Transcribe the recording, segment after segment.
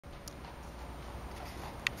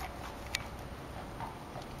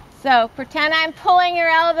So pretend I'm pulling your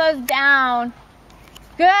elbows down.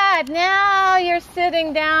 Good. Now you're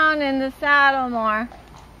sitting down in the saddle more.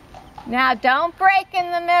 Now don't break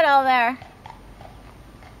in the middle there.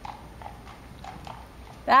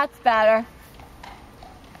 That's better.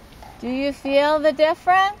 Do you feel the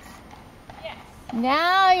difference? Yes.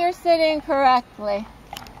 Now you're sitting correctly.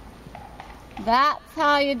 That's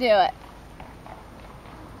how you do it.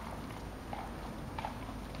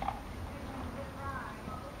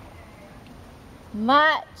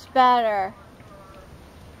 Much better.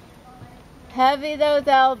 Heavy those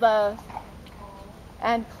elbows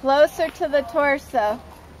and closer to the torso.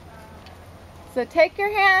 So take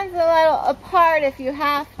your hands a little apart if you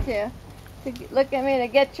have to. Look at me, to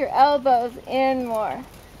get your elbows in more.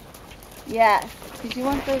 Yes, because you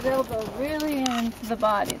want those elbows really into the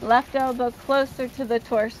body. Left elbow closer to the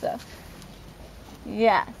torso.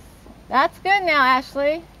 Yes. That's good now,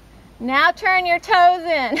 Ashley. Now turn your toes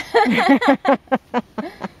in.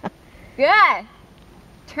 Good.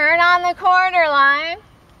 Turn on the quarter line.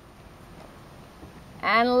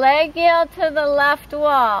 And leg yield to the left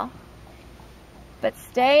wall. But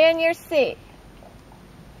stay in your seat.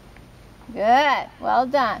 Good. Well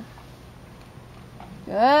done.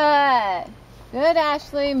 Good. Good,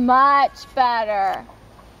 Ashley. Much better.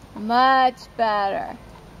 Much better.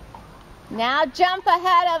 Now jump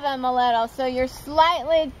ahead of him a little so you're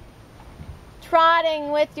slightly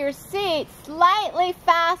trotting with your seat, slightly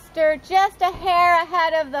faster, just a hair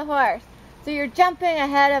ahead of the horse. So you're jumping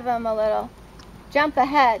ahead of him a little. Jump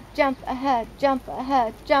ahead, jump ahead, jump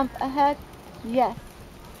ahead, jump ahead. Yes.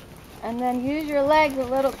 And then use your legs a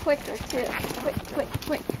little quicker too. Quick, quick,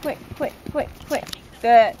 quick, quick, quick, quick, quick.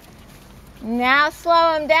 Good. Now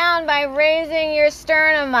slow him down by raising your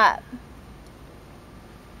sternum up.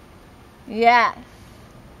 Yes.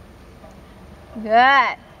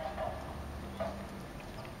 Good.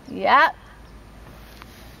 Yep.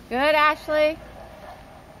 Good, Ashley.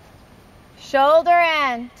 Shoulder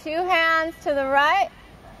in. 2 hands to the right.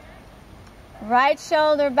 Right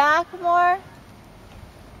shoulder back more.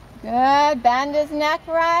 Good. Bend his neck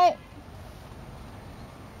right.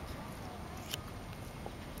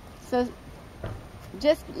 So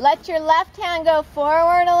just let your left hand go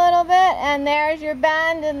forward a little bit, and there's your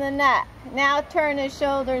bend in the neck. Now turn his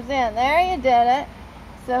shoulders in. There, you did it.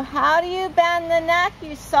 So how do you bend the neck?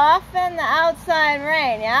 You soften the outside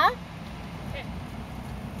rein, yeah?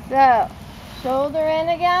 So, shoulder in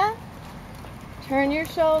again. Turn your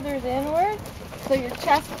shoulders inward so your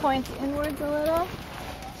chest points inwards a little.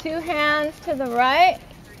 2 hands to the right.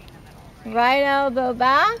 Right elbow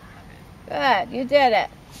back. Good, you did it.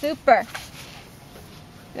 Super.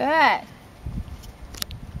 Good.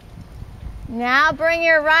 Now bring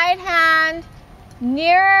your right hand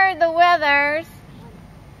nearer the withers.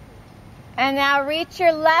 And now reach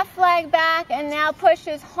your left leg back and now push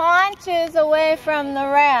his haunches away from the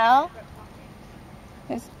rail.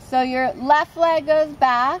 So your left leg goes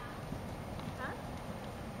back.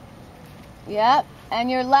 Yep. And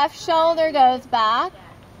your left shoulder goes back.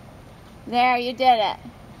 There, you did it.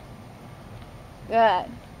 Good.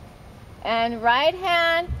 And right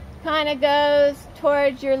hand kind of goes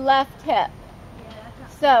towards your left hip.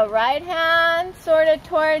 So right hand sort of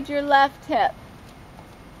towards your left hip.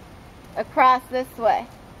 Across this way.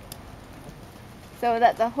 So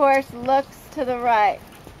that the horse looks to the right.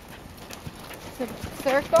 So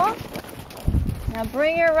circle. Now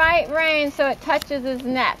bring your right rein so it touches his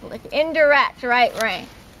neck. Like indirect right rein.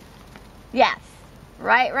 Yes.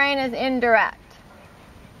 Right rein is indirect.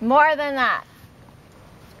 More than that.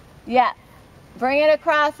 Yes. Bring it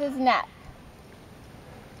across his neck.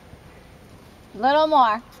 Little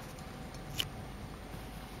more.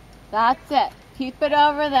 That's it. Keep it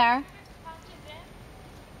over there.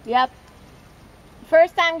 Yep.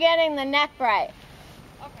 First I'm getting the neck right.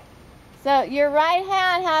 Okay. So your right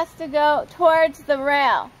hand has to go towards the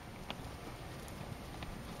rail.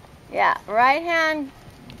 Yeah, right hand.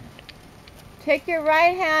 Take your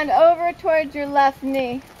right hand over towards your left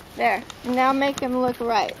knee. There. Now make him look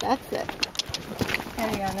right. That's it. There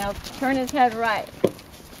you go. Now turn his head right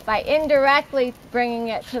by indirectly bringing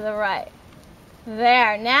it to the right.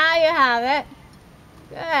 There. Now you have it.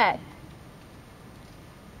 Good.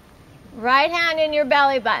 Right hand in your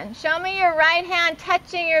belly button. Show me your right hand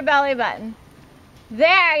touching your belly button.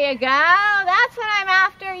 There you go. That's what I'm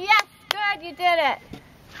after. Yes, good. You did it.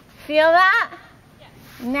 Feel that? Yes.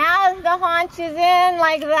 Now the haunch is in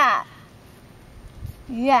like that.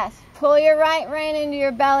 Yes. Pull your right rein into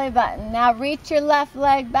your belly button. Now reach your left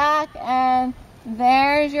leg back, and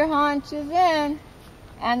there's your haunches in.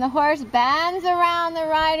 And the horse bends around the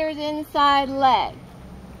rider's inside leg.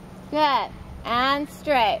 Good. and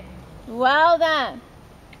straight. Well done.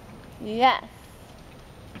 Yes.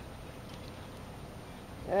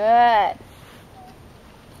 Good.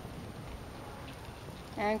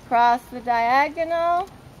 And cross the diagonal.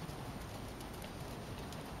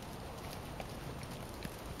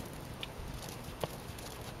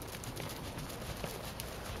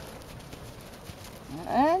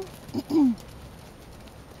 Good.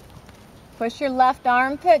 Push your left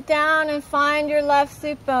armpit down and find your left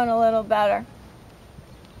seat bone a little better.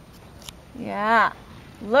 Yeah.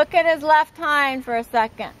 Look at his left hind for a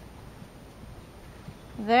second.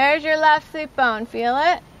 There's your left seat bone. Feel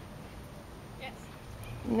it? Yes.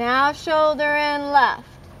 Now shoulder in left.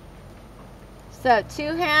 So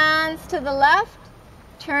 2 hands to the left.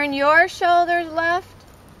 Turn your shoulders left.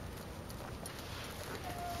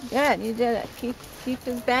 Good, you did it. Keep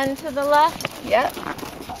his bend to the left. Yep.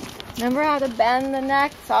 Remember how to bend the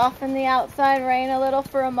neck, soften the outside rein a little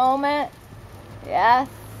for a moment. Yes.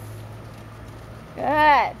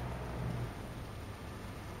 Good.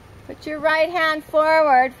 Put your right hand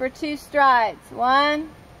forward for 2 strides. 1,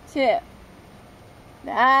 2.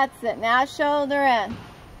 That's it. Now shoulder in.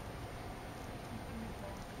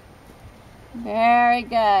 Very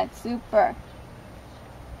good. Super.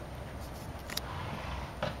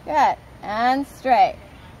 Good. And straight.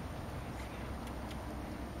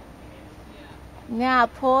 Now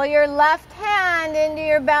pull your left hand into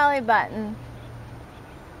your belly button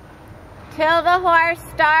till the horse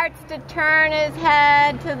starts to turn his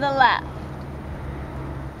head to the left.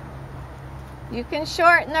 You can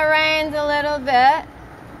shorten the reins a little bit.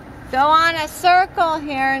 Go on a circle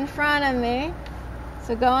here in front of me.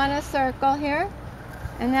 So go on a circle here.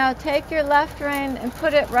 And now take your left rein and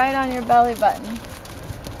put it right on your belly button.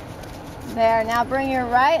 There, now bring your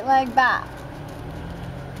right leg back.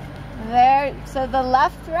 There, so the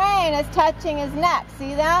left rein is touching his neck.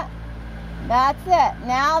 See that? That's it.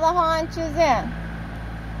 Now the haunch is in.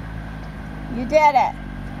 You did it.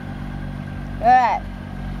 Good.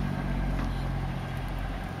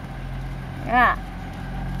 Yeah.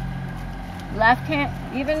 Left hand,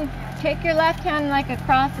 even take your left hand like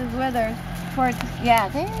across his withers. Towards, yeah,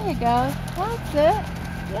 there you go. That's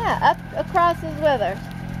it. Yeah, up across his withers.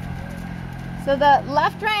 So the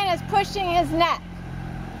left rein is pushing his neck.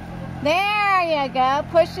 There you go.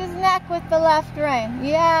 Push his neck with the left rein.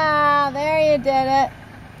 Yeah, there you did it.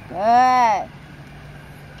 Good.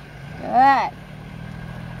 Good.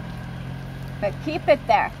 But keep it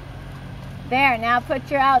there. There, now put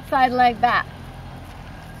your outside leg back.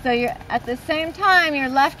 So you're at the same time, your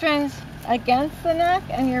left rein's against the neck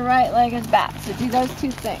and your right leg is back. So do those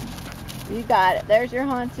 2 things. You got it. There's your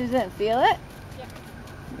haunches in. Feel it?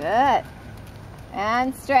 Yeah. Good.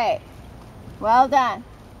 And straight. Well done.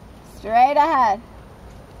 Straight ahead.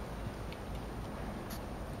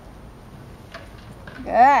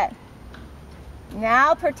 Good.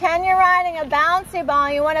 Now pretend you're riding a bouncy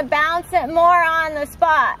ball. You want to bounce it more on the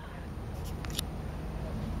spot.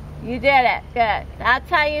 You did it. Good. That's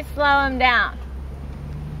how you slow him down.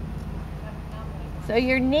 So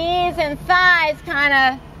your knees and thighs kind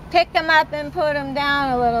of pick them up and put them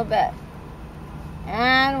down a little bit.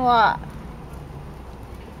 And walk.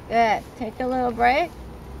 Good. Take a little break.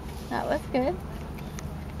 That was good.